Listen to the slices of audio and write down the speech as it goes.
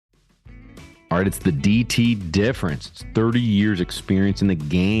All right, it's the DT difference. It's 30 years experience in the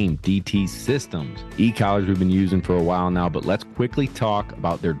game. DT Systems. E-collars we've been using for a while now, but let's quickly talk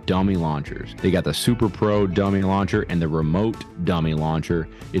about their dummy launchers. They got the Super Pro dummy launcher and the remote dummy launcher.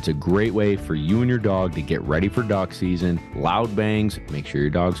 It's a great way for you and your dog to get ready for duck season. Loud bangs, make sure your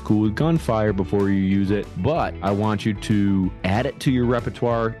dog's cool with gunfire before you use it. But I want you to add it to your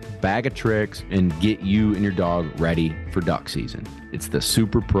repertoire, bag of tricks, and get you and your dog ready for duck season. It's the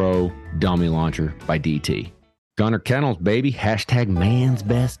Super Pro dummy launcher by DT. Gunner Kennels, baby. Hashtag man's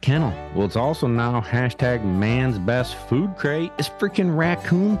best kennel. Well, it's also now hashtag man's best food crate. It's freaking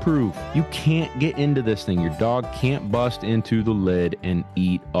raccoon proof. You can't get into this thing. Your dog can't bust into the lid and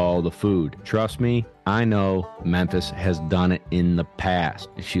eat all the food. Trust me, I know Memphis has done it in the past.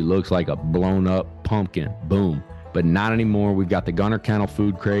 She looks like a blown up pumpkin. Boom. But not anymore. We've got the Gunner Kennel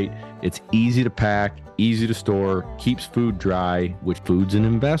food crate. It's easy to pack, easy to store, keeps food dry, which food's an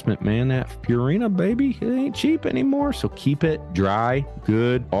investment, man. That Purina, baby, it ain't cheap anymore. So keep it dry,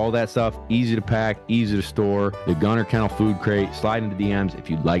 good, all that stuff, easy to pack, easy to store. The Gunner Kennel food crate, slide into DMs if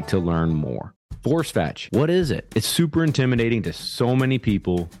you'd like to learn more. Force fetch. What is it? It's super intimidating to so many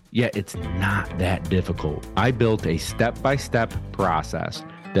people, yet it's not that difficult. I built a step-by-step process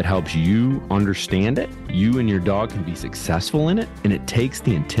that helps you understand it. You and your dog can be successful in it, and it takes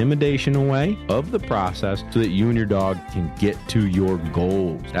the intimidation away of the process so that you and your dog can get to your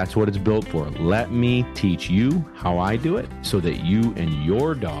goals. That's what it's built for. Let me teach you how I do it so that you and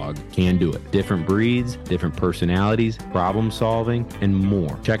your dog can do it. Different breeds, different personalities, problem solving, and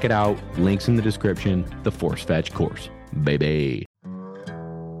more. Check it out. Links in the description. The Force Fetch course. Baby.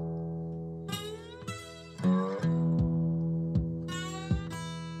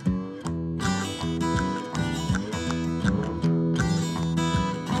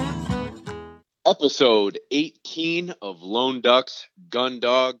 Episode 18 of Lone Ducks Gun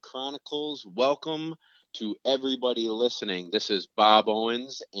Dog Chronicles. Welcome to everybody listening. This is Bob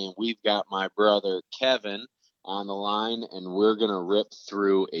Owens, and we've got my brother Kevin on the line, and we're going to rip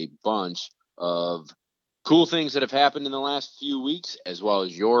through a bunch of cool things that have happened in the last few weeks, as well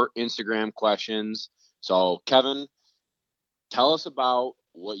as your Instagram questions. So, Kevin, tell us about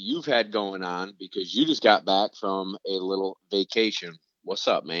what you've had going on, because you just got back from a little vacation. What's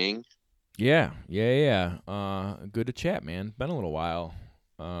up, man? Yeah. Good to chat, man. Been a little while.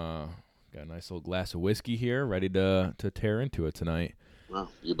 Got a nice little glass of whiskey here, ready to tear into it tonight. Well,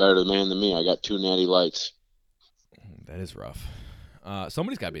 you're better man than me. I got 2 natty lights. That is rough.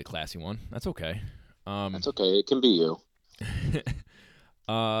 Somebody's got to be a classy one. That's okay. That's okay. It can be you.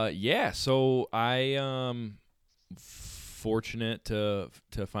 Yeah. So I fortunate to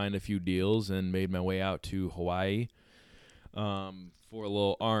find a few deals and made my way out to Hawaii. For a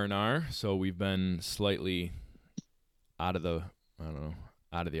little R&R, so we've been slightly out of the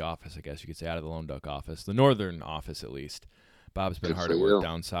office, I guess you could say, out of the Lone Duck office, the northern office at least. Bob's been hard at work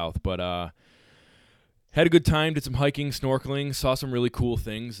down south, but had a good time, did some hiking, snorkeling, saw some really cool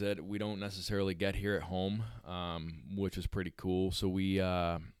things that we don't necessarily get here at home, which was pretty cool. So we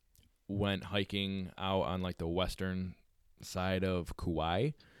went hiking out on like the western side of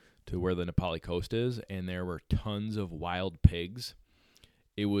Kauai to where the Nepali coast is, and there were tons of wild pigs.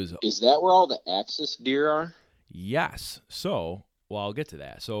 Is that where all the axis deer are? Yes. So, well, I'll get to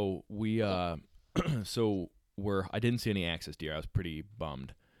that. So I didn't see any axis deer. I was pretty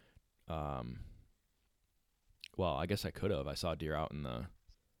bummed. Well, I guess I could have. I saw deer out in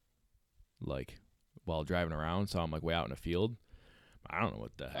while driving around. Saw them way out in a field. I don't know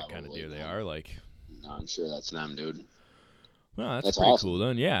what the heck kind of deer they are. No, I'm sure that's them, dude. Well, that's pretty awesome. cool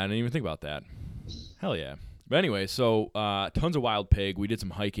then. Yeah, I didn't even think about that. Hell yeah. But anyway, so tons of wild pig. We did some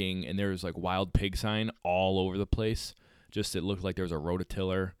hiking, and there was wild pig sign all over the place. Just it looked like there was a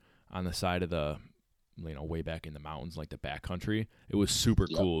rototiller on the side of the, way back in the mountains, like the backcountry. It was super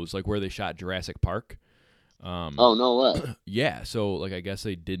cool. It was like where they shot Jurassic Park. Oh, no way. Yeah, so I guess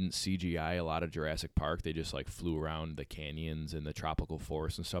they didn't CGI a lot of Jurassic Park. They just flew around the canyons and the tropical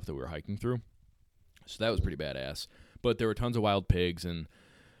forests and stuff that we were hiking through. So that was pretty badass. But there were tons of wild pigs, and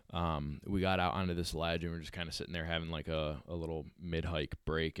we got out onto this ledge, and we were just kind of sitting there having a little mid-hike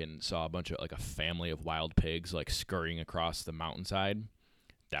break, and saw a bunch of a family of wild pigs scurrying across the mountainside.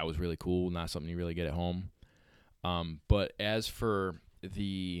 That was really cool. Not something you really get at home. But as for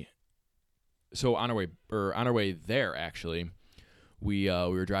so on our way there, actually, we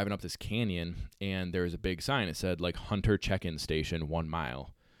were driving up this canyon, and there was a big sign. It said Hunter Check-in Station 1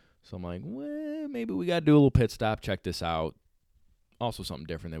 mile. So I'm like, well, maybe we got to do a little pit stop, check this out. Also something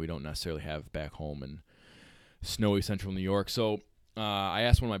different that we don't necessarily have back home in snowy central New York. So I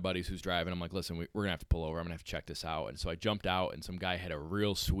asked one of my buddies who's driving. I'm like, listen, we're going to have to pull over. I'm going to have to check this out. And so I jumped out, and some guy had a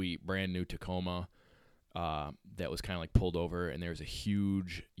real sweet, brand new Tacoma that was kind of like pulled over, and there was a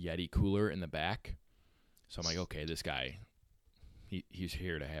huge Yeti cooler in the back. So I'm like, okay, this guy, he's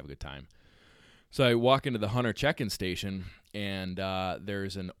here to have a good time. So I walk into the Hunter check-in station, and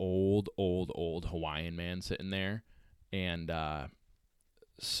there's an old Hawaiian man sitting there. And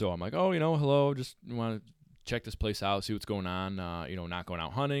so I'm like, oh, hello, just want to check this place out, see what's going on, not going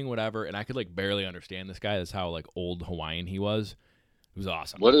out hunting, whatever. And I could like barely understand this guy. That's how like old Hawaiian he was. It was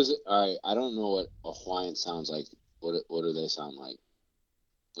awesome. What is it? All right, I don't know what a Hawaiian sounds like. What do they sound like?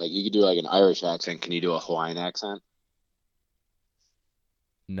 Like you could do like an Irish accent. Can you do a Hawaiian accent?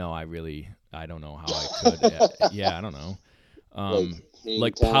 No, I don't know how I could. Yeah, I don't know.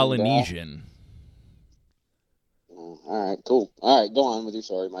 Like Polynesian. All right, cool. All right, go on with your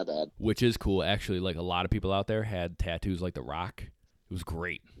story. My bad. Which is cool. Actually, like a lot of people out there had tattoos like The Rock. It was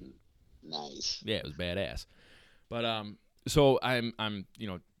great. Nice. Yeah, it was badass. But so I'm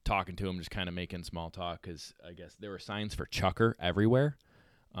talking to him, just kind of making small talk because I guess there were signs for chukar everywhere.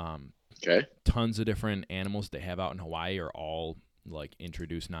 Okay. Tons of different animals they have out in Hawaii are all like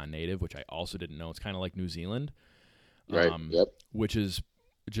introduced non-native, which I also didn't know. It's kind of like New Zealand. Right. Yep. Which is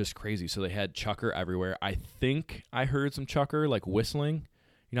just crazy. So they had chukar everywhere. I think I heard some chukar like whistling.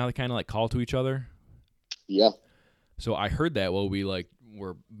 You know how they kind of like call to each other? Yeah. So I heard that while we like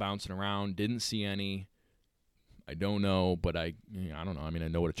were bouncing around. Didn't see any. I don't know, but I don't know. I mean, I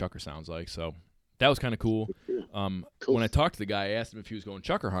know what a chukar sounds like. So that was kind of cool. Cool. When I talked to the guy, I asked him if he was going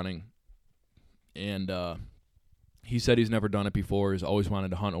chukar hunting. And he said he's never done it before. He's always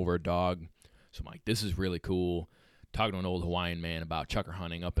wanted to hunt over a dog. So I'm like, this is really cool. Talking to an old Hawaiian man about chukar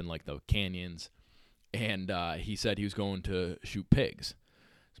hunting up in like the canyons. And he said he was going to shoot pigs.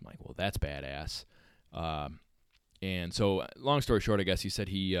 So I'm like, well, that's badass. And so long story short, I guess he said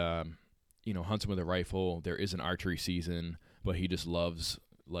he, hunts them with a rifle. There is an archery season, but he just loves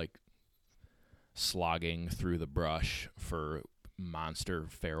like slogging through the brush for monster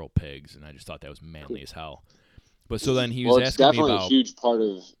feral pigs. And I just thought that was manly as hell. But so then he was asking me about. It's definitely a huge part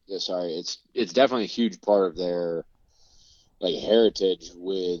of. It's definitely a huge part of their like heritage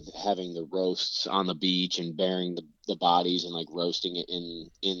with having the roasts on the beach and burying the bodies and like roasting it in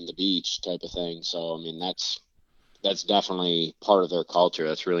the beach type of thing. So I mean that's definitely part of their culture.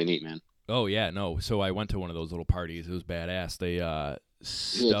 That's really neat, man. Oh yeah, no. So I went to one of those little parties. It was badass. They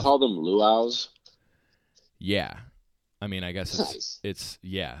They call them luau's. Yeah. I mean, I guess Nice. it's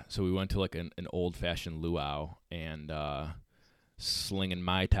yeah. So we went to like an old fashioned luau and slinging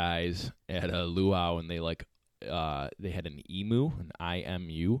mai tais at a luau, and they like they had an emu, an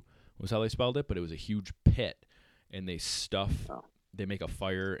IMU was how they spelled it, but it was a huge pit, and they they make a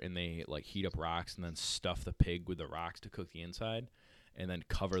fire and they like heat up rocks and then stuff the pig with the rocks to cook the inside, and then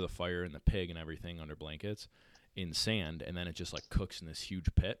cover the fire and the pig and everything under blankets in sand, and then it just like cooks in this huge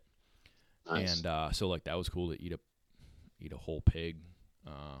pit. Nice. And so like that was cool to eat a whole pig.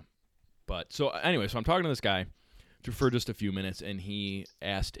 But so anyway, so I'm talking to this guy for just a few minutes, and he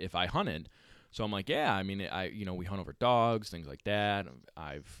asked if I hunted. So I'm like, yeah, I mean, we hunt over dogs, things like that.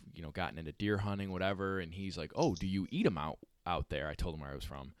 I've, gotten into deer hunting, whatever. And he's like, oh, do you eat them out there? I told him where I was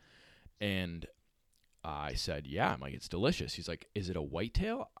from. And I said, yeah. I'm like, it's delicious. He's like, is it a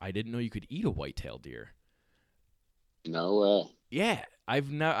whitetail? I didn't know you could eat a whitetail deer. No way. Yeah,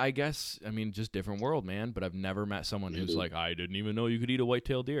 I guess, I mean, just different world, man. But I've never met someone who's like, I didn't even know you could eat a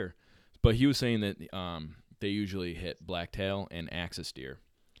whitetail deer. But he was saying that they usually hit blacktail and axis deer.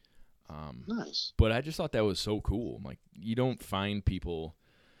 Nice. But I just thought that was so cool. Like, you don't find people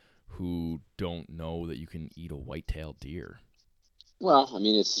who don't know that you can eat a whitetail deer. Well, I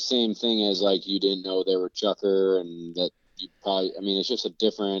mean, it's the same thing as like you didn't know they were chukar, and that you probably. I mean, it's just a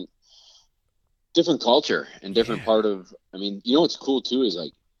different culture and different part of. I mean, what's cool too is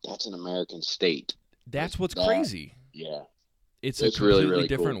like that's an American state. That's what's crazy. Yeah, it's a completely really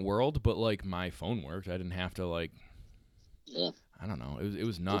different cool. world. But like my phone worked. I didn't have to like. Yeah. I don't know. It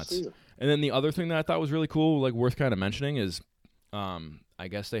was nuts. And then the other thing that I thought was really cool, like worth kind of mentioning, is I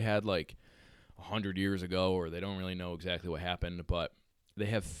guess they had like 100 years ago, or they don't really know exactly what happened, but they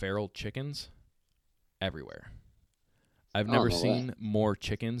have feral chickens everywhere. I've never seen more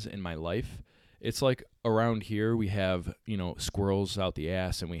chickens in my life. It's like around here we have, squirrels out the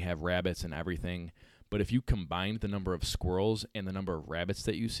ass, and we have rabbits and everything. But if you combined the number of squirrels and the number of rabbits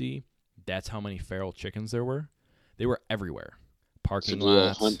that you see, that's how many feral chickens there were. They were everywhere. Parking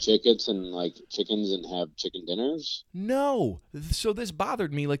lots. Hunt chickens and have chicken dinners? No. So this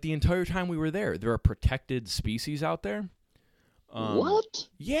bothered me like the entire time we were there. There are protected species out there. What?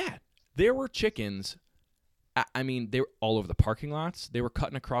 Yeah. There were chickens I mean, they were all over the parking lots. They were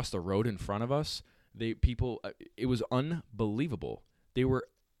cutting across the road in front of us. It was unbelievable. They were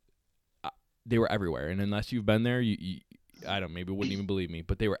everywhere. And unless you've been there, I don't, maybe wouldn't even believe me,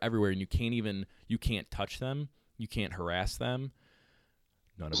 but they were everywhere, and you can't touch them. You can't harass them.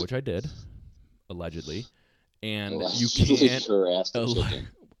 None of which I did, allegedly. And you can't harass the chicken.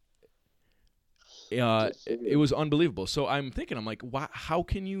 It was unbelievable. So I'm thinking, I'm like, how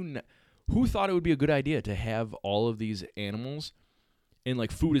can you? Who thought it would be a good idea to have all of these animals, and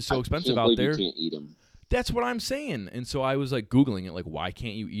like food is so expensive out there? You can't eat them. That's what I'm saying. And so I was like Googling it, like, why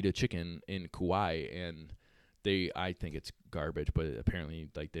can't you eat a chicken in Kauai? And I think it's garbage, but apparently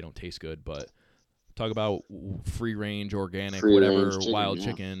like they don't taste good. But talk about free range, organic, whatever, chicken, wild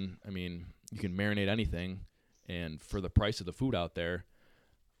chicken. I mean, you can marinate anything, and for the price of the food out there,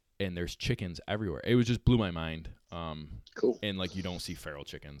 and there's chickens everywhere. It just blew my mind. Cool. And like you don't see feral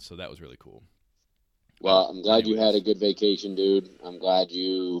chickens, so that was really cool. Well, I'm glad you had a good vacation, dude. I'm glad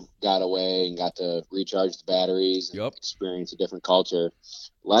you got away and got to recharge the batteries and experience a different culture.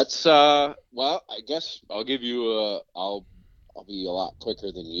 Let's well, I guess I'll give you I'll be a lot quicker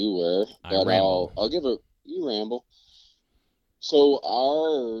than you were, but you ramble. So our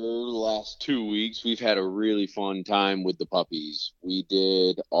last 2 weeks, we've had a really fun time with the puppies. We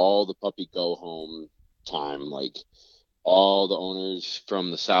did all the puppy go home time. Like all the owners from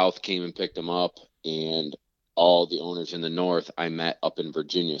the South came and picked them up, and all the owners in the North I met up in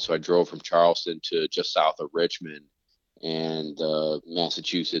Virginia. So I drove from Charleston to just south of Richmond, and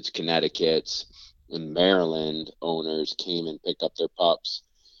Massachusetts, Connecticut, and Maryland owners came and picked up their pups.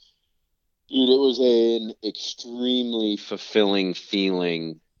 Dude, it was an extremely fulfilling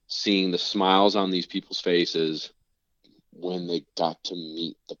feeling seeing the smiles on these people's faces when they got to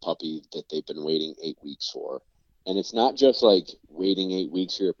meet the puppy that they've been waiting 8 weeks for. And it's not just like waiting 8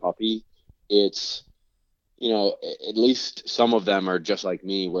 weeks for your puppy. It's, at least some of them are just like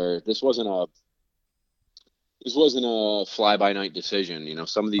me, where this wasn't a fly-by-night decision.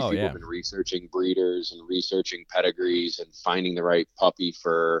 Some of these people have been researching breeders and researching pedigrees and finding the right puppy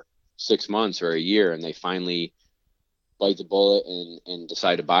for 6 months or a year, and they finally bite the bullet and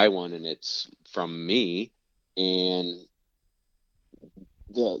decide to buy one, and it's from me. And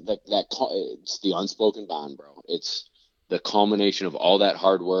it's the unspoken bond, bro. It's the culmination of all that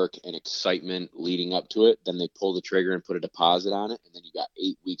hard work and excitement leading up to it. Then they pull the trigger and put a deposit on it, and then you got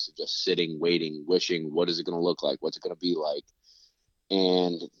 8 weeks of just sitting, waiting, wishing, what is it going to look like? What's it going to be like?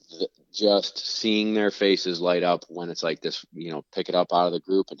 And just seeing their faces light up when it's like this, pick it up out of the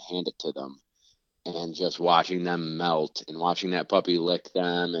group and hand it to them, and just watching them melt and watching that puppy lick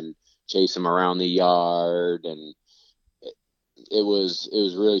them and chase them around the yard. And it was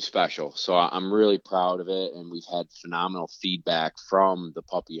really special. So I'm really proud of it. And we've had phenomenal feedback from the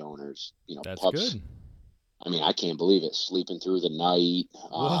puppy owners, That's pups. Good. I mean, I can't believe it. Sleeping through the night.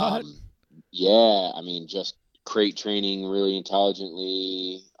 What? Yeah. I mean, just crate training really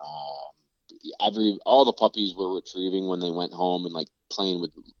intelligently. All the puppies were retrieving when they went home and like playing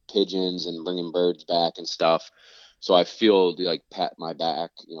with pigeons and bringing birds back and stuff. So I feel like pat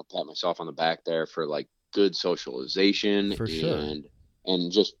myself on the back there for like good socialization for sure.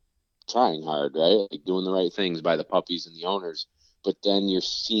 And just trying hard, right? Like doing the right things by the puppies and the owners. But then you're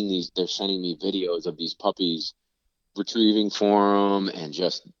seeing they're sending me videos of these puppies retrieving for them, and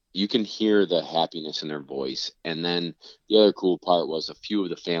just you can hear the happiness in their voice. And then the other cool part was a few of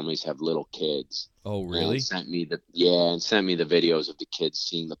the families have little kids. Oh, really? And sent me the videos of the kids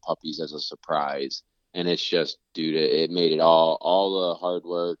seeing the puppies as a surprise. And it's just, dude, it made it all the hard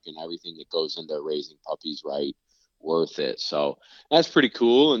work and everything that goes into raising puppies right worth it. So that's pretty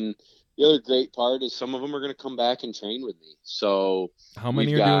cool. And the other great part is some of them are going to come back and train with me. So how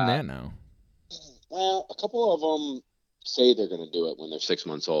many are doing that now? Well, a couple of them say they're going to do it when they're 6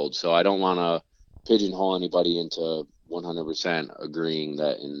 months old. So I don't want to pigeonhole anybody into 100% agreeing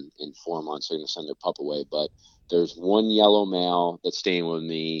that in 4 months they're going to send their pup away. But there's one yellow male that's staying with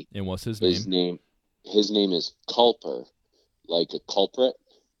me. And what's his name? His name is Culper, like a culprit,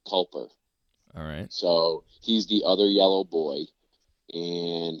 Culper. All right. So he's the other yellow boy,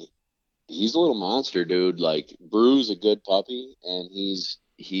 and he's a little monster, dude. Like Brew's a good puppy, and he's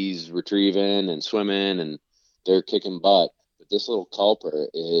retrieving and swimming, and they're kicking butt. But this little Culper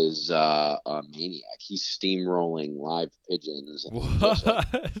is a maniac. He's steamrolling live pigeons, and just,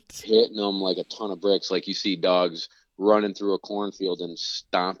 hitting them like a ton of bricks, like you see dogs running through a cornfield and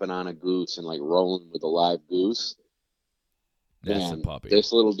stomping on a goose and like rolling with a live goose. That's the puppy.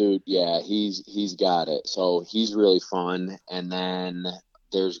 This little dude, he's got it. So he's really fun. And then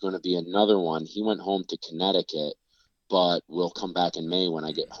there's going to be another one. He went home to Connecticut, but will come back in May when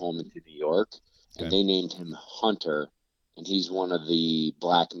I get home into New York. and Okay. they named him Hunter, and he's one of the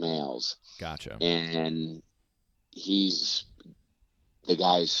black males. Gotcha. And he's the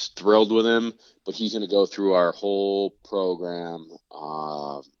guy's thrilled with him, but he's going to go through our whole program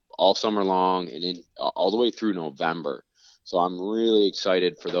all summer long and all the way through November. So I'm really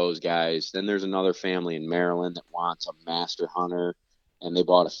excited for those guys. Then there's another family in Maryland that wants a master hunter, and they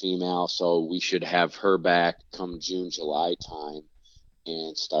bought a female, so we should have her back come June, July time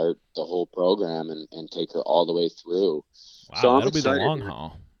and start the whole program and take her all the way through. So Wow, I'm that'll be the excited, long man.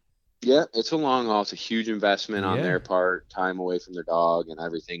 haul. Yeah, it's a long haul. It's a huge investment on Yeah. their part, time away from their dog and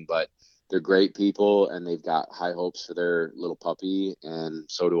everything, but they're great people and they've got high hopes for their little puppy, and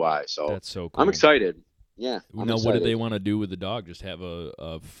so do I. So That's so I'm cool. excited. Yeah, I'm Now, what do excited. they want to do with the dog? Just have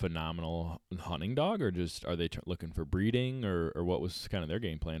a phenomenal hunting dog, or just are they looking for breeding, or what was kind of their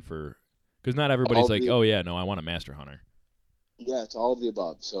game plan for? Because not everybody's All like, the oh yeah, no, I want a master hunter. Yeah, it's all of the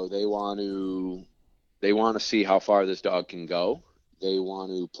above. So they want to see how far this dog can go. They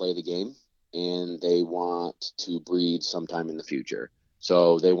want to play the game, and they want to breed sometime in the future.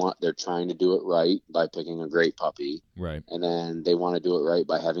 So they're trying to do it right by picking a great puppy, Right. and then they want to do it right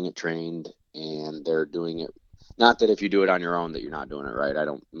by having it trained, and they're doing it. Not that if you do it on your own that you're not doing it right. I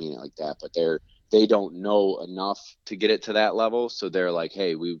don't mean it like that, but they don't know enough to get it to that level. So they're like,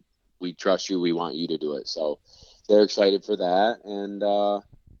 hey, we trust you. We want you to do it. So they're excited for that, and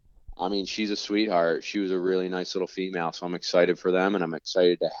I mean, she's a sweetheart. She was a really nice little female, so I'm excited for them, and I'm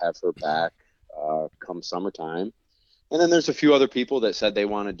excited to have her back come summertime. And then there's a few other people that said they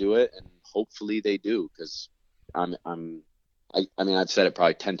want to do it, and hopefully they do, because I mean, I've said it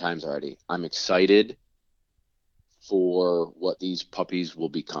probably 10 times already. I'm excited for what these puppies will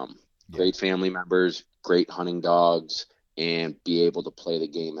become. Yeah. Great family members, great hunting dogs, and be able to play the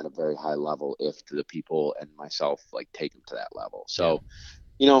game at a very high level if the people and myself like take them to that level. So,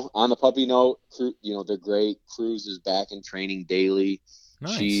 on the puppy note, they're great. Cruz is back in training daily.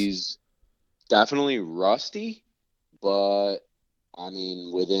 Nice. She's definitely rusty, but I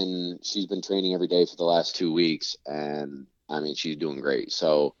mean, she's been training every day for the last 2 weeks, and I mean, she's doing great.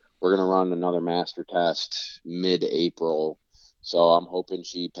 So we're going to run another master test mid-April. So I'm hoping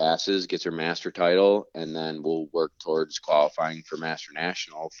she passes, gets her master title, and then we'll work towards qualifying for Master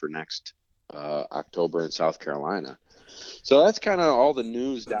National for next October in South Carolina. So that's kind of all the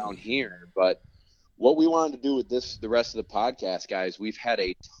news down here. But what we wanted to do with the rest of the podcast, guys, we've had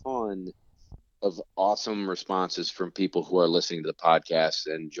a ton of awesome responses from people who are listening to the podcast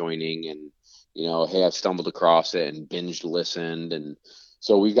and joining, and hey, I've stumbled across it and binged listened, and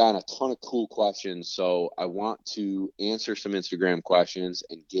so we've got a ton of cool questions. So I want to answer some Instagram questions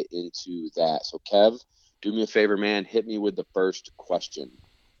and get into that. So Kev, do me a favor, man, hit me with the first question.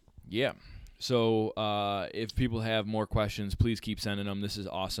 Yeah. So if people have more questions, please keep sending them. This is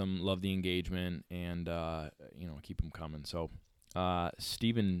awesome. Love the engagement, and keep them coming. So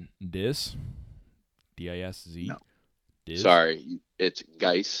Stephen Dis, D-I-S-Z. No. Diz? Sorry, it's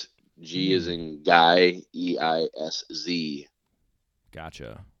Geis. G is in Guy, E-I-S-Z.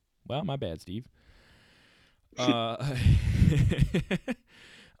 Gotcha. Well, my bad, Steve.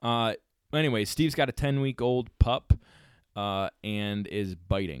 Anyway, Steve's got a 10-week-old pup and is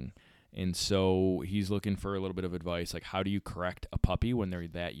biting. And so he's looking for a little bit of advice, like how do you correct a puppy when they're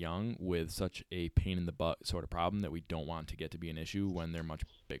that young with such a pain in the butt sort of problem that we don't want to get to be an issue when they're much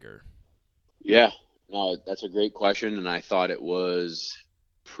bigger? Yeah, no, that's a great question, and I thought it was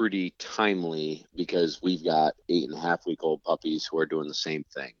pretty timely because we've got 8.5-week-old puppies who are doing the same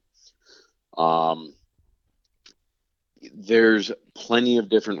thing. There's plenty of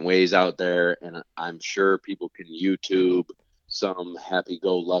different ways out there, and I'm sure people can YouTube some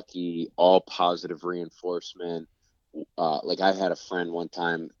happy-go-lucky, all positive reinforcement. Like I had a friend one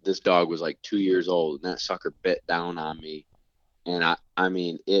time, this dog was like 2 years old, and that sucker bit down on me, and I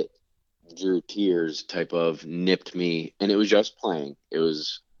mean, it drew tears, type of nipped me, and it was just playing. It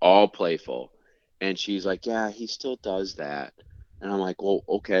was all playful. And she's like, yeah, he still does that. And I'm like, well,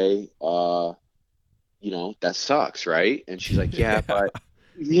 okay, that sucks, right? And she's like, yeah, but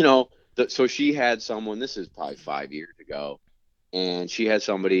so she had someone, this is probably 5 years ago, and she had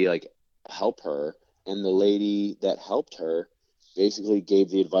somebody like help her, and the lady that helped her basically gave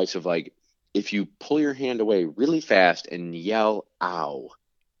the advice of like, if you pull your hand away really fast and yell ow,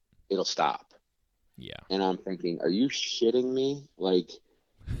 it'll stop. Yeah. And I'm thinking, are you shitting me? Like,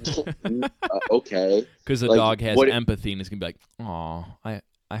 okay. Because the dog has empathy and it's going to be like, oh,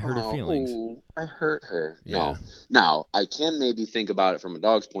 I hurt her feelings. Oh, I hurt her. Yeah. No. Now, I can maybe think about it from a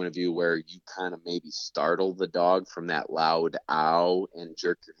dog's point of view where you kind of maybe startle the dog from that loud ow and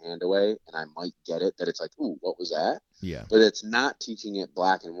jerk your hand away. And I might get it that it's like, ooh, what was that? Yeah. But it's not teaching it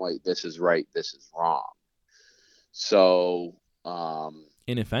black and white. This is right. This is wrong. So,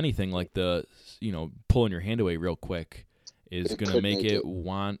 And if anything, like pulling your hand away real quick is it going to could make make it it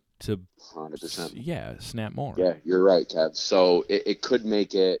want to, 100%. snap more. Yeah, you're right, Kev. So it could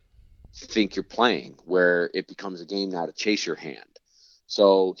make it think you're playing, where it becomes a game now to chase your hand.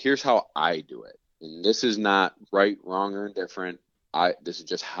 So here's how I do it. And this is not right, wrong, or indifferent. This is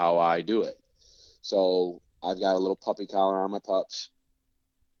just how I do it. So I've got a little puppy collar on my pups.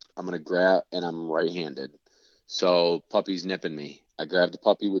 I'm gonna grab, and I'm right-handed. So puppy's nipping me. I grab the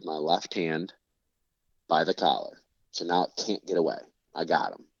puppy with my left hand by the collar. So now it can't get away. I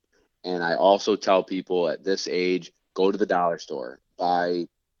got him. And I also tell people at this age, go to the dollar store, buy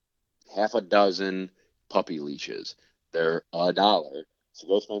half a dozen puppy leashes. They're $1. So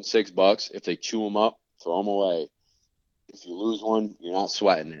go spend $6. If they chew them up, throw them away. If you lose one, you're not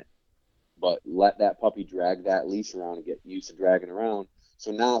sweating it. But let that puppy drag that leash around and get used to dragging around.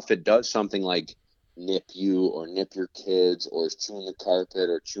 So now if it does something like nip you or nip your kids or is chewing the carpet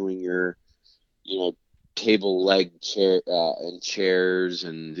or chewing your, table leg chair and chairs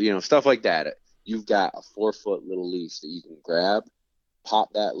and, stuff like that, you've got a 4-foot little leash that you can grab,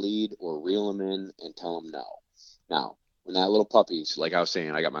 pop that lead or reel them in and tell them no. Now, when that little puppy's, like I was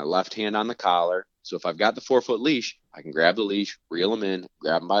saying, I got my left hand on the collar. So if I've got the 4-foot leash, I can grab the leash, reel them in,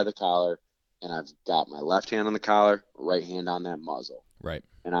 grab them by the collar, and I've got my left hand on the collar, right hand on that muzzle. Right.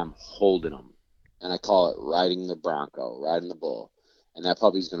 And I'm holding them. And I call it riding the bronco, riding the bull. And that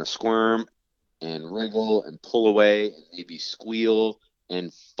puppy's going to squirm and wriggle and pull away and maybe squeal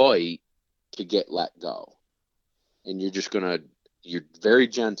and fight to get let go. And you're very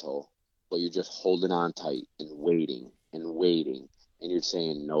gentle, but you're just holding on tight and waiting. And you're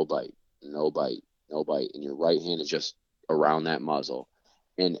saying no bite, no bite, no bite. And your right hand is just around that muzzle.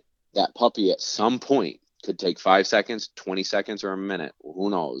 And that puppy at some point could take 5 seconds, 20 seconds, or a minute.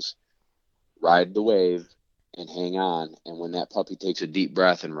 Who knows? Ride the wave and hang on. And when that puppy takes a deep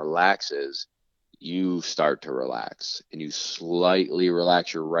breath and relaxes, you start to relax. And you slightly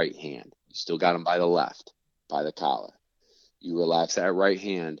relax your right hand. You still got him by the left, by the collar. You relax that right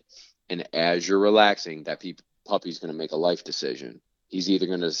hand. And as you're relaxing, that puppy's going to make a life decision. He's either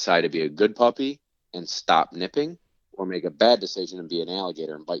going to decide to be a good puppy and stop nipping, or make a bad decision and be an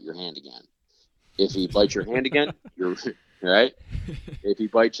alligator and bite your hand again. If he bites your hand again, you're right. If he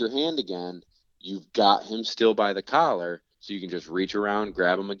bites your hand again, you've got him still by the collar, so you can just reach around,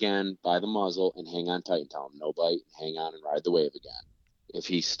 grab him again by the muzzle, and hang on tight and tell him no bite, hang on and ride the wave again. If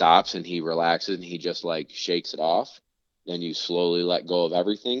he stops and he relaxes and he just shakes it off, then you slowly let go of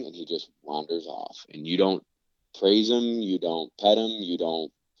everything and he just wanders off. And you don't praise him, you don't pet him, you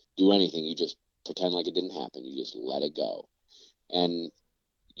don't do anything. You just pretend like it didn't happen. You just let it go. And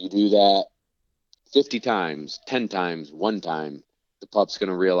you do that 50 times, 10 times, one time, the pup's going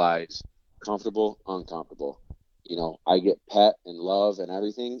to realize comfortable, uncomfortable. I get pet and love and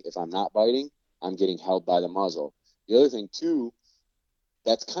everything. If I'm not biting, I'm getting held by the muzzle. The other thing, too,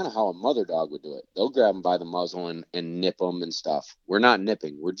 that's kind of how a mother dog would do it. They'll grab them by the muzzle and nip them and stuff. We're not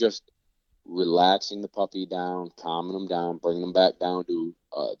nipping. We're just relaxing the puppy down, calming them down, bringing them back down to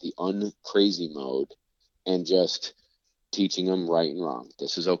the uncrazy mode, and just teaching them right and wrong.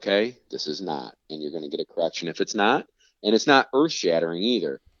 This is okay. This is not. And you're going to get a correction if it's not. And it's not earth-shattering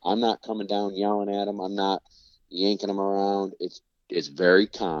either. I'm not coming down yelling at them. I'm not yanking them around. It's very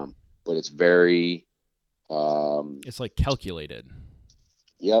calm, but it's very... it's calculated.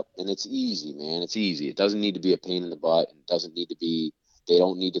 Yep, and it's easy, man. It's easy. It doesn't need to be a pain in the butt. It doesn't need to be... They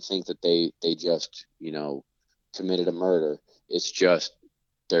don't need to think that they just, committed a murder. It's just...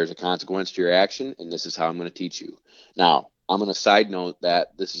 There's a consequence to your action, and this is how I'm going to teach you. Now, I'm going to side note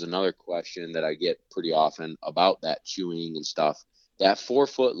that this is another question that I get pretty often about that chewing and stuff. That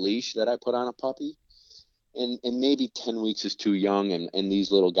 4-foot leash that I put on a puppy, and maybe 10 weeks is too young, and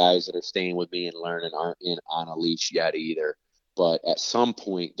these little guys that are staying with me and learning aren't on a leash yet either. But at some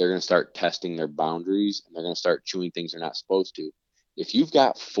point, they're going to start testing their boundaries, and they're going to start chewing things they're not supposed to. If you've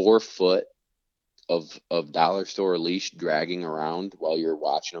got 4 foot of dollar store leash dragging around while you're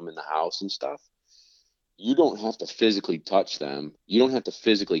watching them in the house and stuff, you don't have to physically touch them. You don't have to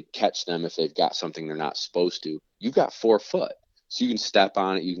physically catch them if they've got something they're not supposed to. You've got 4 foot. So you can step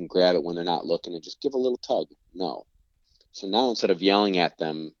on it, you can grab it when they're not looking and just give a little tug. No. So now instead of yelling at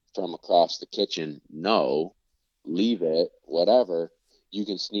them from across the kitchen, no, leave it, whatever, you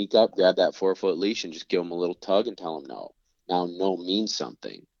can sneak up, grab that 4-foot leash and just give them a little tug and tell them no. Now, no means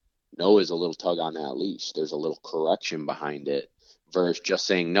something. No is a little tug on that leash. There's a little correction behind it versus just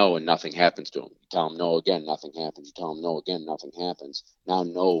saying no and nothing happens to them. You tell them no again, nothing happens. You tell them no again, nothing happens. Now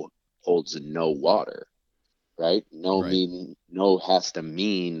no holds no water, right? No Right. no has to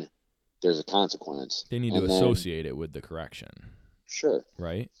mean there's a consequence. They need And to then, associate it with the correction, sure.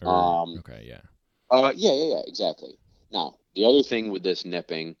 right? Okay, yeah. Yeah, exactly. Now, the other thing with this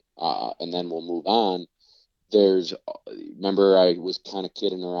nipping, and then we'll move on. Remember I was kind of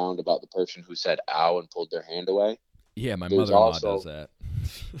kidding around about the person who said ow and pulled their hand away? Yeah, my There's mother-in-law does also, that.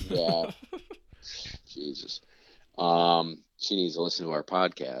 yeah, Jesus. She needs to listen to our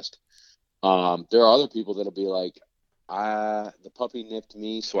podcast. There are other people that'll be like, the puppy nipped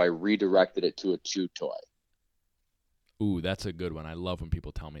me, so I redirected it to a chew toy. Ooh, that's a good one. I love when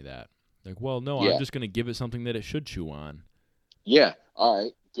people tell me that. Like, well, no, I'm Yeah. just going to give it something that it should chew on. Yeah. All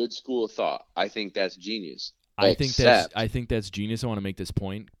right. Good school of thought. I think that's genius. I think that's genius. I want to make this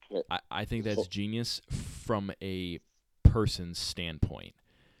point. Yeah. I think that's genius from a person's standpoint.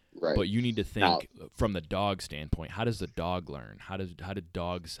 Right. But you need to think from the dog standpoint. How does the dog learn? How does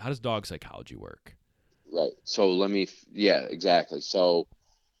dog psychology work? Right. So yeah, exactly. So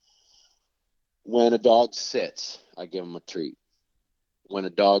when a dog sits, I give them a treat. When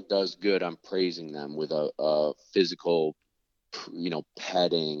a dog does good, I'm praising them with a physical,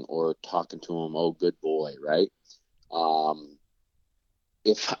 petting or talking to them. Oh, good boy, right?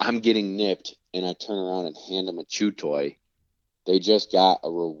 If I'm getting nipped and I turn around and hand them a chew toy, they just got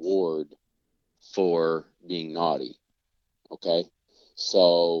a reward for being naughty. Okay?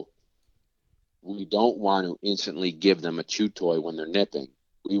 So we don't want to instantly give them a chew toy when they're nipping.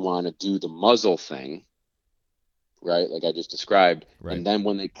 We want to do the muzzle thing, right? Like I just described. Right. And then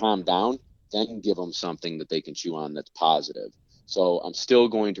when they calm down, then give them something that they can chew on that's positive. So I'm still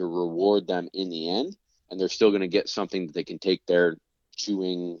going to reward them in the end, and they're still going to get something that they can take their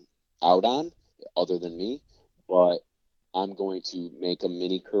chewing out on other than me. But I'm going to make a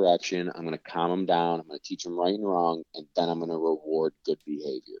mini correction. I'm going to calm them down. I'm going to teach them right and wrong, and then I'm going to reward good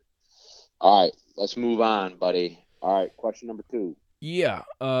behavior. All right, let's move on, buddy. All right, question number 2. Yeah,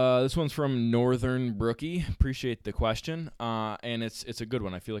 this one's from Northern Brookie. Appreciate the question, and it's a good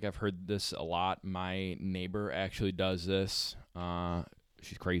one. I feel like I've heard this a lot. My neighbor actually does this.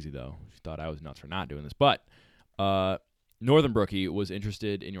 She's crazy though. She thought I was nuts for not doing this, but Northern Brookie was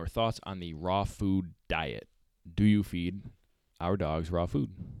interested in your thoughts on the raw food diet. Do you feed our dogs raw food,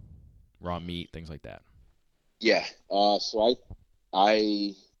 raw meat, things like that? Yeah. So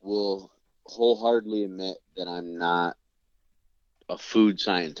I will wholeheartedly admit that I'm not a food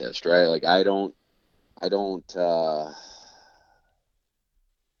scientist, right? Like I don't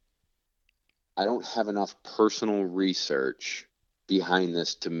have enough personal research behind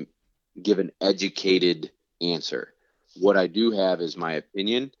this to give an educated answer. What I do have is my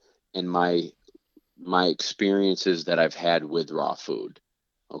opinion and my experiences that I've had with raw food.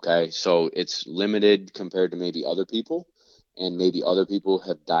 Okay. So it's limited compared to maybe other people, and maybe other people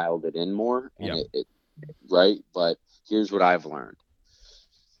have dialed it in more, and Yep. right. But here's what I've learned.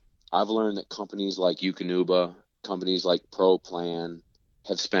 I've learned that companies like Eukanuba, companies like ProPlan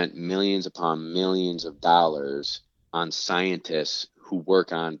have spent millions upon millions of dollars on scientists who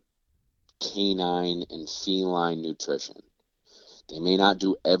work on canine and feline nutrition. They may not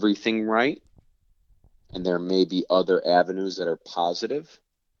do everything right, and there may be other avenues that are positive,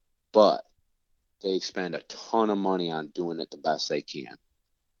 but they spend a ton of money on doing it the best they can.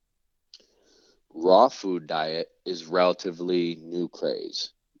 Raw food diet is relatively new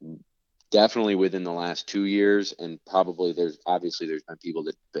craze. Definitely within the last 2 years, and probably there's been people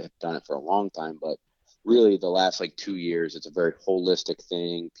that have done it for a long time, but really the last 2 years, it's a very holistic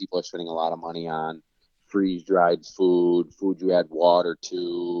thing. People are spending a lot of money on freeze-dried food you add water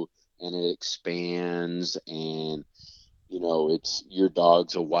to, and it expands, and it's your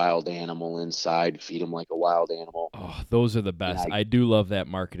dog's a wild animal inside. Feed them like a wild animal. Oh, those are the best. And I do love that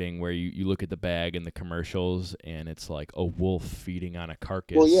marketing where you look at the bag and the commercials, and it's like a wolf feeding on a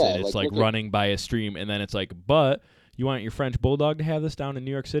carcass, Well, yeah, and it's like running by a stream, and then it's like, but you want your French Bulldog to have this down in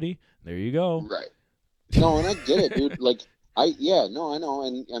New York City? There you go. Right. No, and I get it, dude. I know,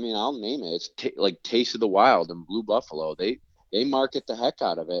 and I mean, I'll name it. It's like Taste of the Wild and Blue Buffalo. They market the heck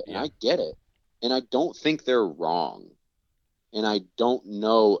out of it, and Yeah. I get it, and I don't think they're wrong. And I don't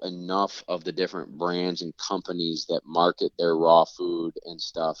know enough of the different brands and companies that market their raw food and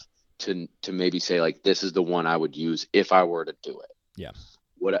stuff to maybe say this is the one I would use if I were to do it. Yeah.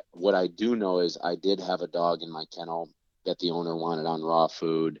 What I do know is I did have a dog in my kennel that the owner wanted on raw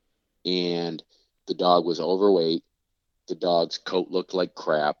food, and the dog was overweight. The dog's coat looked like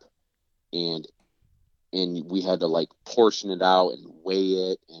crap, and and we had to like portion it out and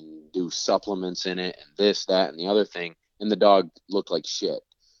weigh it and do supplements in it and this, that, and the other thing. And the dog looked like shit.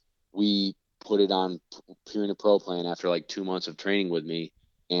 We put it on Purina Pro Plan after like 2 months of training with me,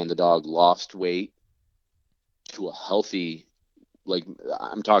 and the dog lost weight to a healthy, like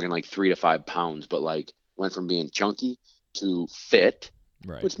I'm talking like 3 to 5 pounds, but like went from being chunky to fit,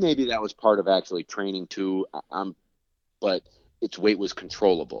 Right. which maybe that was part of actually training too. But its weight was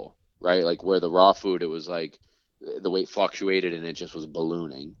controllable, right? Like where the raw food, it was like the weight fluctuated and it just was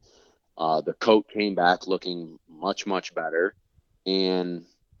ballooning. The coat came back looking much, much better, and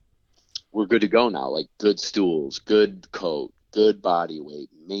we're good to go now. Like good stools, good coat, good body weight,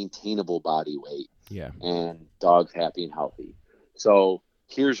 maintainable body weight, Yeah. and dog's happy and healthy. So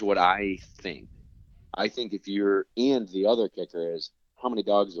here's what I think. I think if you're, and the other kicker is, how many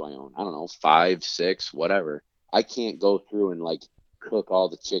dogs do I own? I don't know, 5, 6, whatever. I can't go through and like cook all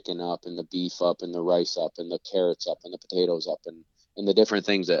the chicken up and the beef up and the rice up and the carrots up and the potatoes up and the different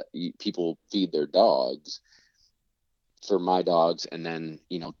things that people feed their dogs for my dogs, and then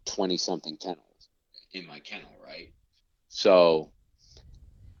 20 something kennels in my kennel, right? So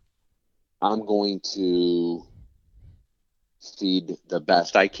I'm going to feed the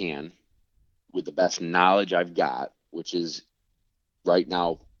best I can with the best knowledge I've got, which is right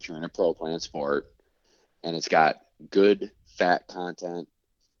now Purina Pro Plan Sport, and it's got good fat content,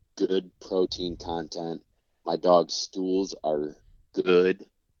 good protein content. My dog's stools are good.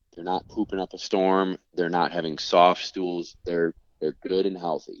 They're not pooping up a storm. They're not having soft stools. They're good and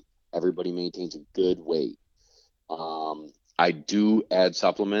healthy. Everybody maintains a good weight. I do add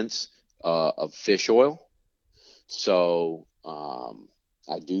supplements of fish oil. So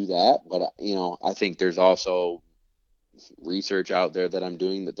I do that, but I think there's also research out there that I'm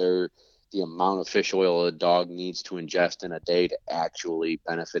doing that the amount of fish oil a dog needs to ingest in a day to actually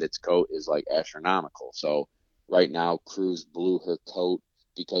benefit its coat is like astronomical. So right now, Cruz blew her coat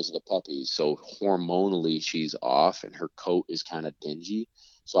because of the puppies. So hormonally, she's off and her coat is kind of dingy.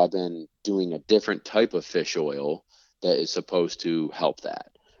 So I've been doing a different type of fish oil that is supposed to help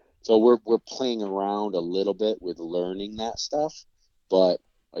that. So we're playing around a little bit with learning that stuff, but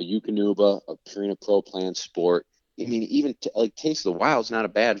a Eukanuba, a Purina Pro Plan Sport, I mean, even like Taste of the Wild is not a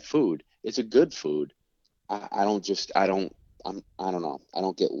bad food. It's a good food. I don't I don't know. I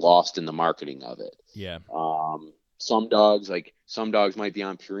don't get lost in the marketing of it. Yeah. Some dogs might be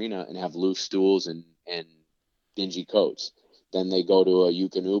on Purina and have loose stools and dingy coats. Then they go to a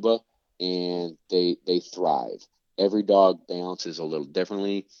Eukanuba and they thrive. Every dog balances a little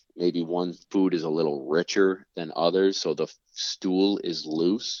differently. Maybe one food is a little richer than others, so the stool is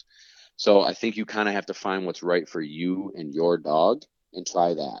loose. So I think you kind of have to find what's right for you and your dog and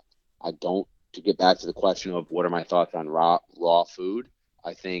try that. To get back to the question of what are my thoughts on raw food,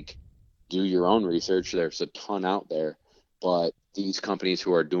 I think do your own research. There's a ton out there, but these companies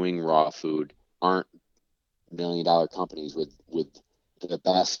who are doing raw food aren't $1 million companies with the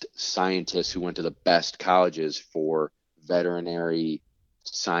best scientists who went to the best colleges for veterinary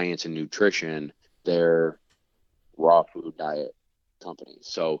science and nutrition. They're raw food diet companies.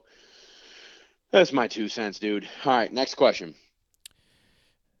 So that's my 2 cents, dude. All right, next question.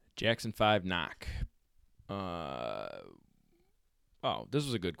 Jackson 5 knock. This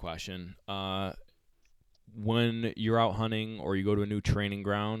was a good question. When you're out hunting or you go to a new training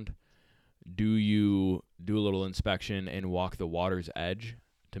ground, do you do a little inspection and walk the water's edge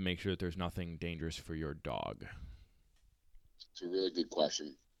to make sure that there's nothing dangerous for your dog? It's a really good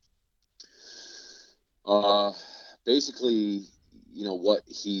question. Basically, what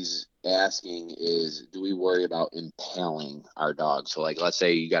he's asking is, do we worry about impaling our dog? So like, let's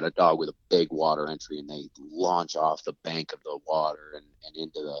say you got a dog with a big water entry and they launch off the bank of the water and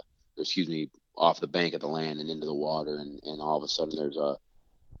into off the bank of the land and into the water. And all of a sudden there's a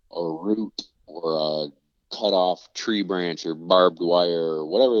root or a cut off tree branch or barbed wire or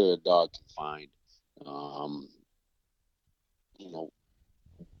whatever the dog can find.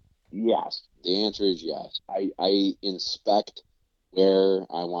 Yes, the answer is yes. I inspect where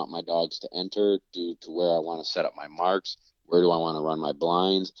I want my dogs to enter due to where I want to set up my marks, where do I want to run my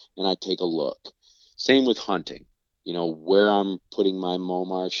blinds, and I take a look. Same with hunting. Where I'm putting my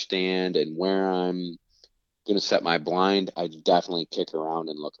Momarsh stand and where I'm going to set my blind, I definitely kick around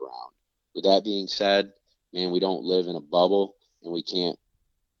and look around. With that being said, man, we don't live in a bubble and we can't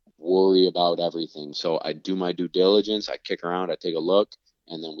worry about everything. So I do my due diligence, I kick around, I take a look,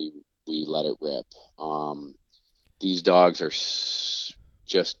 and then we let it rip. These dogs are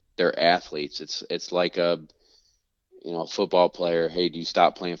just, they're athletes. It's like a football player. Hey, do you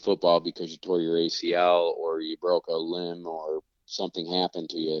stop playing football because you tore your ACL or you broke a limb or something happened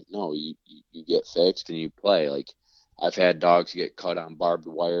to you. No, you get fixed and you play. Like, I've had dogs get caught on barbed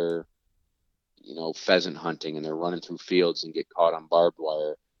wire, pheasant hunting, and they're running through fields and get caught on barbed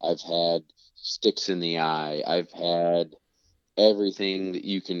wire. I've had sticks in the eye. I've had everything that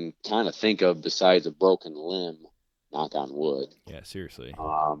you can kind of think of besides a broken limb, knock on wood. Yeah, seriously.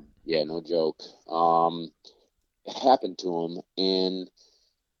 Yeah, no joke. It happened to him, and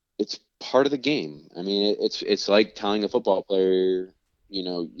it's part of the game. I mean, it's like telling a football player,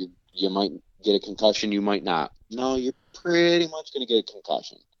 you might get a concussion, you might not. No, you're pretty much going to get a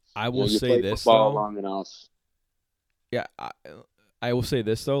concussion. I will you say play this football though. long enough. Yeah, I will say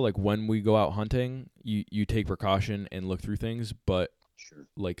this though. Like when we go out hunting, you take precaution and look through things, but Sure.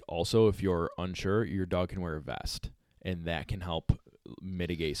 like also if you're unsure, your dog can wear a vest, and that can help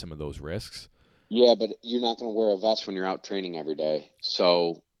mitigate some of those risks. Yeah, but you're not going to wear a vest when you're out training every day.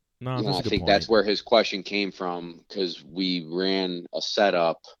 So, No, that's I a good think point. that's where his question came from, because we ran a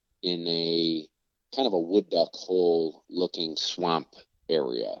setup in a kind of a wood duck hole looking swamp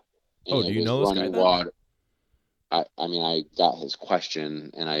area. And Oh, do it you was know this guy running then? water. I mean, I got his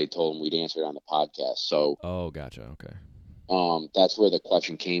question and I told him we'd answer it on the podcast. So, Oh, gotcha. Okay. that's where the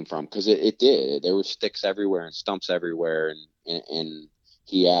question came from, because it did. There were sticks everywhere and stumps everywhere, and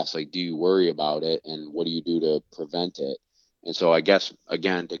he asked, like, do you worry about it, and what do you do to prevent it? And so I guess,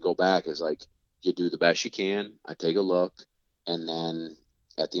 again, to go back is like, you do the best you can. I take a look, and then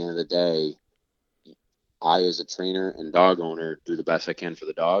at the end of the day, I, as a trainer and dog owner, do the best I can for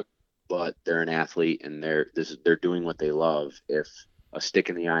the dog. But they're an athlete, and they're doing what they love. If a stick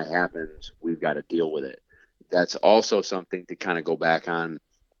in the eye happens, we've got to deal with it. That's also something to kind of go back on.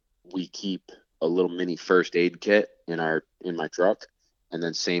 We keep a little mini first aid kit in my truck, and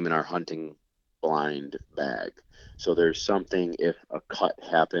then same in our hunting blind bag. So there's something if a cut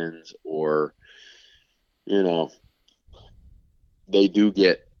happens, or they do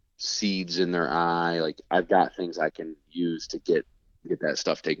get seeds in their eye. Like, I've got things I can use to get that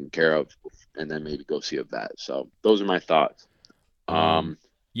stuff taken care of, and then maybe go see a vet. So those are my thoughts.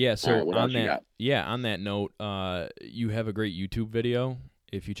 Yeah, All so right, what else you got? on that note, you have a great YouTube video.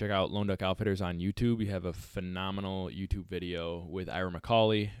 If you check out Lone Duck Outfitters on YouTube, you have a phenomenal YouTube video with Ira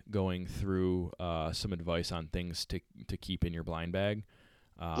McCauley going through some advice on things to keep in your blind bag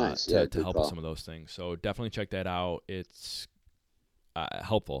Nice. Yeah, to good help call. with some of those things. So definitely check that out. It's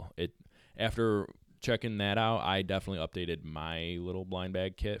helpful. After checking that out, I definitely updated my little blind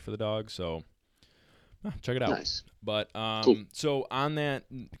bag kit for the dog. So check it out. Nice. But Cool. so on that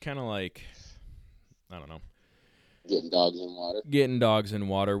kind of like, I don't know, Getting dogs in water. getting dogs in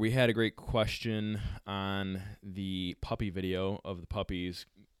water, we had a great question on the puppy video of the puppies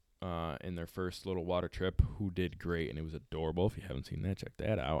in their first little water trip, who did great, and it was adorable. If you haven't seen that, check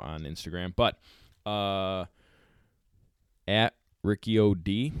that out on Instagram. But at Ricky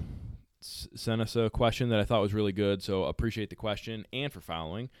OD sent us a question that I thought was really good, so appreciate the question and for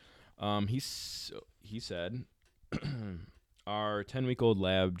following. He said, our 10-week-old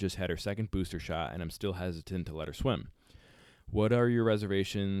lab just had her second booster shot, and I'm still hesitant to let her swim. What are your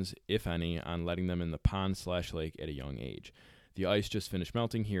reservations, if any, on letting them in the pond/lake at a young age? The ice just finished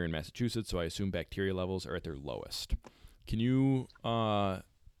melting here in Massachusetts, so I assume bacteria levels are at their lowest. Can you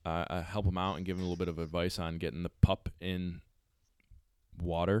help them out and give them a little bit of advice on getting the pup in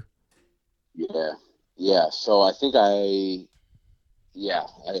water? Yeah. So I think I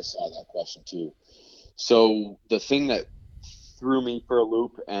saw that question too. So the thing that threw me for a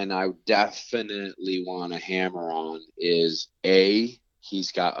loop, and I definitely want to hammer on, is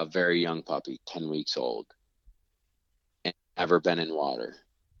he's got a very young puppy, 10 weeks old, and never been in water.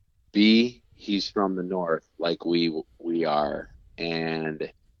 B, he's from the north, like we are,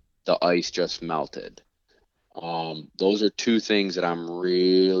 and the ice just melted. Those are two things that I'm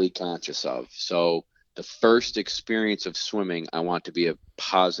really conscious of. So the first experience of swimming, I want to be a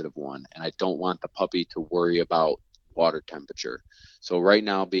positive one, and I don't want the puppy to worry about water temperature. So right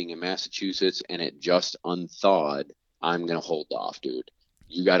now, being in Massachusetts and it just unthawed, I'm going to hold off, dude.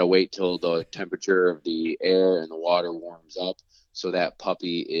 You got to wait till the temperature of the air and the water warms up, so that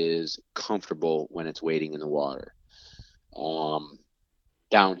puppy is comfortable when it's wading in the water.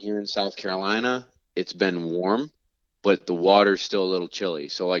 Down here in South Carolina, it's been warm, but the water's still a little chilly.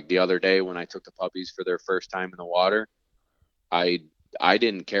 So like the other day when I took the puppies for their first time in the water, I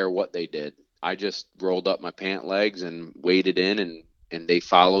didn't care what they did. I just rolled up my pant legs and waded in, and they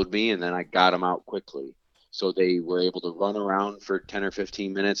followed me, and then I got them out quickly. So they were able to run around for 10 or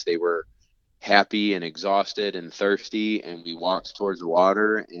 15 minutes. They were happy and exhausted and thirsty, and we walked towards the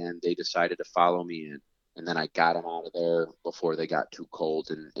water, and they decided to follow me in. And then I got them out of there before they got too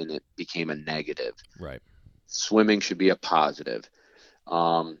cold, and it became a negative. Right. swimming should be a positive.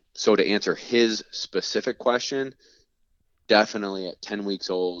 So to answer his specific question, definitely at 10 weeks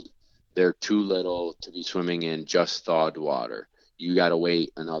old, they're too little to be swimming in just thawed water. You got to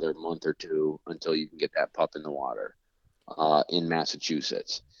wait another month or two until you can get that pup in the water in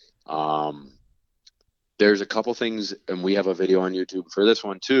Massachusetts. There's a couple things, and we have a video on YouTube for this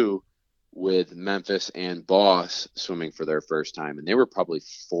one too, with Memphis and Boss swimming for their first time. And they were probably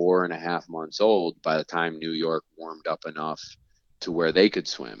 4.5 months old by the time New York warmed up enough to where they could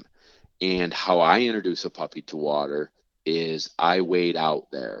swim. And how I introduce a puppy to water is I wade out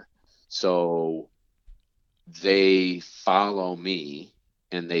there. So they follow me,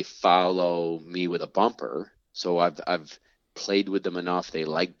 and they follow me with a bumper. So I've played with them enough. They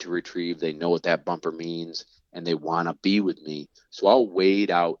like to retrieve. They know what that bumper means, and they want to be with me. So I'll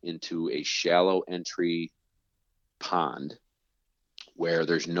wade out into a shallow entry pond where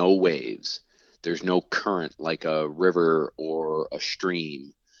there's no waves. There's no current like a river or a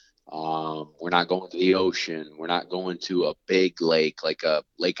stream. We're not going to the ocean. We're not going to a big lake like a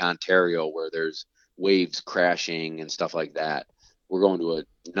Lake Ontario where there's waves crashing and stuff like that. We're going to a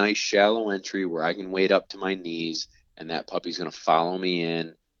nice shallow entry where I can wade up to my knees, and that puppy's going to follow me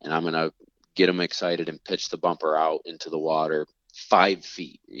in, and I'm going to get them excited and pitch the bumper out into the water 5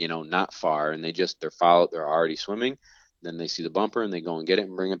 feet, not far. And they're already swimming. Then they see the bumper and they go and get it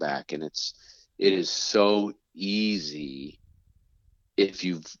and bring it back. And it is so easy if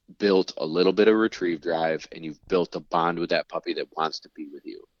you've built a little bit of retrieve drive and you've built a bond with that puppy that wants to be with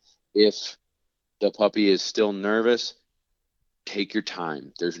you. If the puppy is still nervous, take your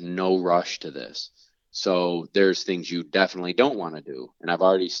time. There's no rush to this. So there's things you definitely don't want to do. And I've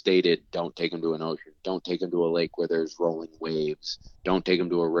already stated, don't take them to an ocean. Don't take them to a lake where there's rolling waves. Don't take them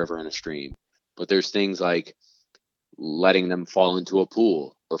to a river and a stream. But there's things like letting them fall into a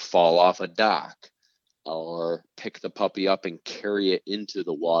pool or fall off a dock, or pick the puppy up and carry it into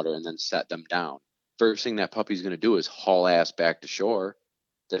the water and then set them down. First thing that puppy's going to do is haul ass back to shore.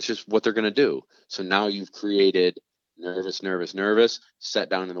 That's just what they're going to do. So now you've created nervous, set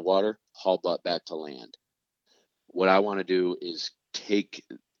down in the water, haul butt back to land. What I want to do is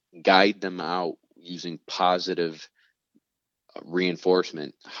guide them out using positive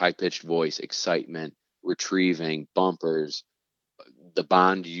reinforcement, high-pitched voice, excitement, retrieving, bumpers, the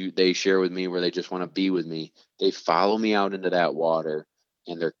bond they share with me where they just want to be with me. They follow me out into that water,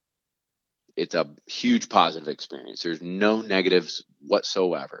 and it's a huge positive experience. There's no negatives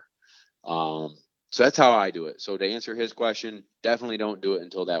whatsoever. So that's how I do it. So to answer his question, definitely don't do it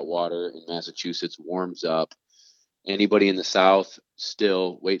until that water in Massachusetts warms up. Anybody in the South,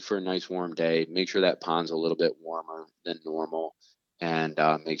 still wait for a nice warm day. Make sure that pond's a little bit warmer than normal, and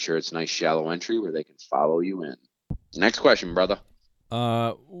make sure it's nice shallow entry where they can follow you in. Next question, brother.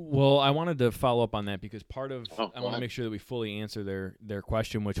 Well, I wanted to follow up on that because I want to ahead. make sure that we fully answer their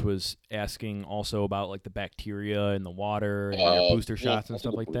question, which was asking also about like the bacteria in the water and your booster shots and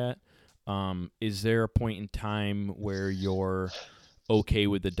stuff like that. Is there a point in time where you're okay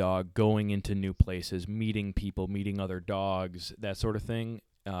with the dog going into new places, meeting people, meeting other dogs, that sort of thing,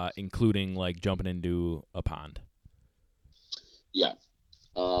 including like jumping into a pond? Yeah.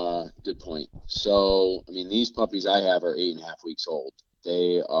 Good point. So, I mean, these puppies I have are 8.5 weeks old.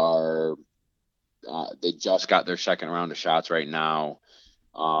 They just got their second round of shots right now.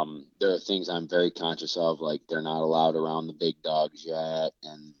 There are things I'm very conscious of, like they're not allowed around the big dogs yet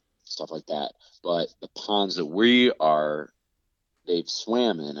and stuff like that. But the ponds that they've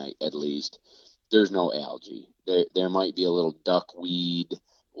swam in, at least, there's no algae. There might be a little duckweed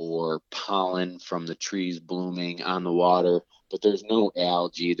or pollen from the trees blooming on the water, but there's no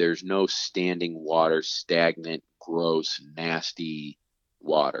algae. There's no standing water, stagnant, gross, nasty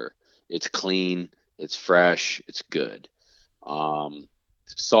water. It's clean, it's fresh, it's good.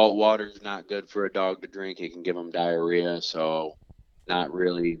 Salt water is not good for a dog to drink. It can give them diarrhea, so not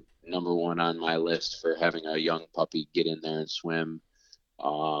really number one on my list for having a young puppy get in there and swim.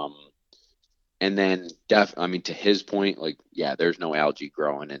 And then, to his point, like, yeah, there's no algae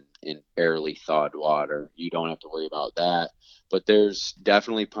growing in barely thawed water. You don't have to worry about that. But there's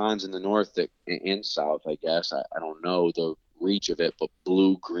definitely ponds in the north and south, I guess. I don't know the reach of it, but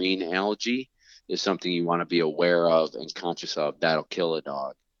blue-green algae is something you want to be aware of and conscious of. That'll kill a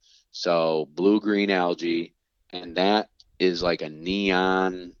dog. So blue-green algae, and that is like a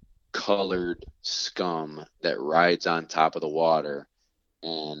neon-colored scum that rides on top of the water,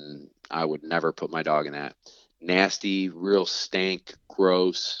 and I would never put my dog in that. Nasty, real stank,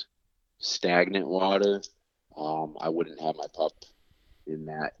 gross, stagnant water. I wouldn't have my pup in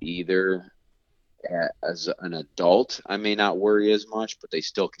that either. As an adult, I may not worry as much, but they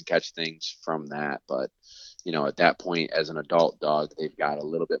still can catch things from that. But at that point as an adult dog, they've got a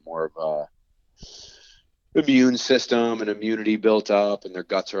little bit more of a immune system and immunity built up, and their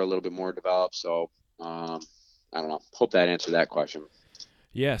guts are a little bit more developed. So I don't know. Hope that answered that question.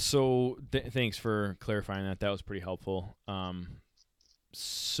 Yeah. So thanks for clarifying that. That was pretty helpful.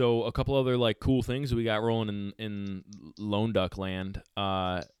 So a couple other like cool things we got rolling in Lone Duck land.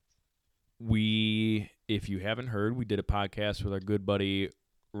 If you haven't heard, we did a podcast with our good buddy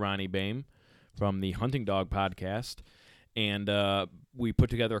Ronnie Bame from the Hunting Dog Podcast, and we put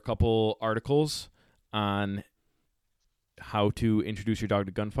together a couple articles on how to introduce your dog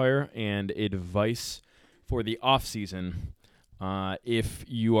to gunfire and advice for the off season. If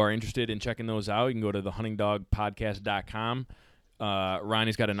you are interested in checking those out, you can go to thehuntingdogpodcast.com.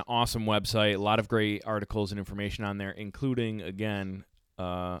 Ronnie's got an awesome website, a lot of great articles and information on there, including, again,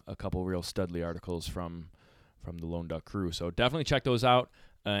 a couple real studly articles from the Lone Duck crew. So definitely check those out.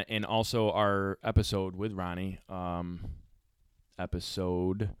 And also our episode with Ronnie,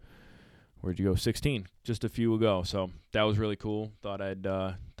 episode, where'd you go? 16, just a few ago. So that was really cool. Thought I'd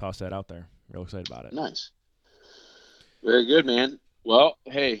toss that out there. Real excited about it. Nice. Very good, man. Well,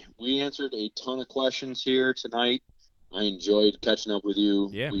 hey, we answered a ton of questions here tonight. I enjoyed catching up with you.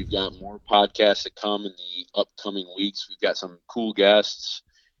 Yeah. We've got more podcasts to come in the upcoming weeks. We've got some cool guests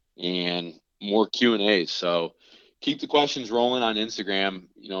and more Q&As. So keep the questions rolling on Instagram.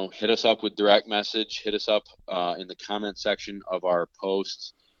 Hit us up with direct message. Hit us up in the comment section of our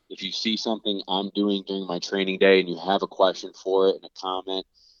posts. If you see something I'm doing during my training day and you have a question for it in a comment,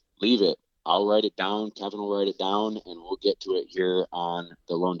 leave it. I'll write it down. Kevin will write it down, and we'll get to it here on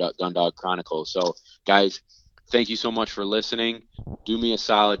the Lone Duck Gun Dog Chronicles. So, guys, thank you so much for listening. Do me a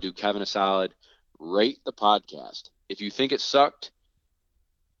solid. Do Kevin a solid. Rate the podcast. If you think it sucked,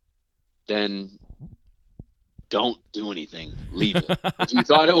 then don't do anything. Leave it. If you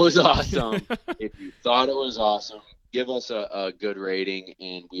thought it was awesome, give us a good rating,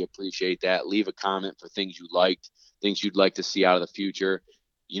 and we appreciate that. Leave a comment for things you liked, things you'd like to see out of the future.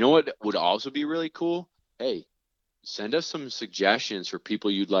 You know what would also be really cool? Hey, send us some suggestions for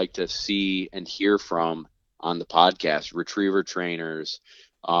people you'd like to see and hear from on the podcast. Retriever trainers,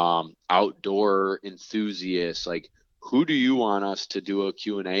 outdoor enthusiasts. Like, who do you want us to do a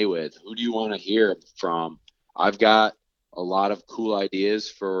Q&A with? Who do you want to hear from? I've got a lot of cool ideas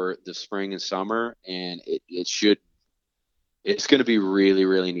for the spring and summer, and it's going to be really,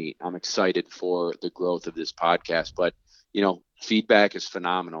 really neat. I'm excited for the growth of this podcast, but feedback is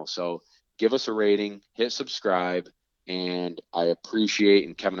phenomenal. So give us a rating, hit subscribe, and I appreciate,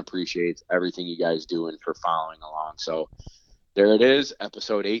 and Kevin appreciates everything you guys doing for following along. So there it is,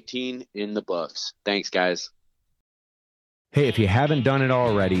 episode 18 in the books. Thanks, guys. Hey, if you haven't done it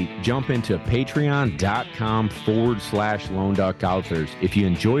already, jump into patreon.com/Lone Duck Outfitters if you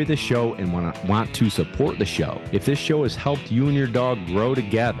enjoy the show and want to support the show. If this show has helped you and your dog grow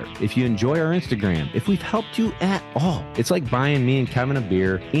together, if you enjoy our Instagram, if we've helped you at all, it's like buying me and Kevin a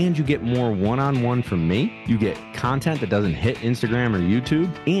beer, and you get more one-on-one from me. You get content that doesn't hit Instagram or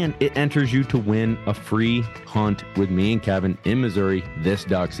YouTube, and it enters you to win a free hunt with me and Kevin in Missouri this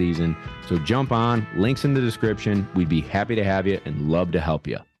duck season. So jump on, links in the description. We'd be happy to have you and love to help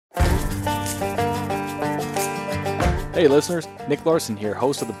you. Hey listeners, Nick Larson here,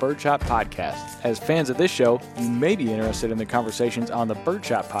 host of the Birdshot Podcast. As fans of this show, you may be interested in the conversations on the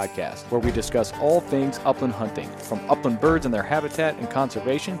Birdshot Podcast, where we discuss all things upland hunting, from upland birds and their habitat and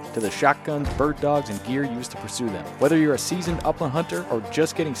conservation, to the shotguns, bird dogs, and gear used to pursue them. Whether you're a seasoned upland hunter or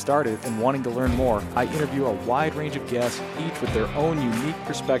just getting started and wanting to learn more, I interview a wide range of guests, each with their own unique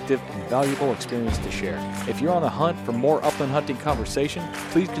perspective and valuable experience to share. If you're on the hunt for more upland hunting conversation,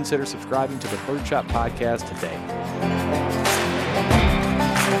 please consider subscribing to the Birdshot Podcast today.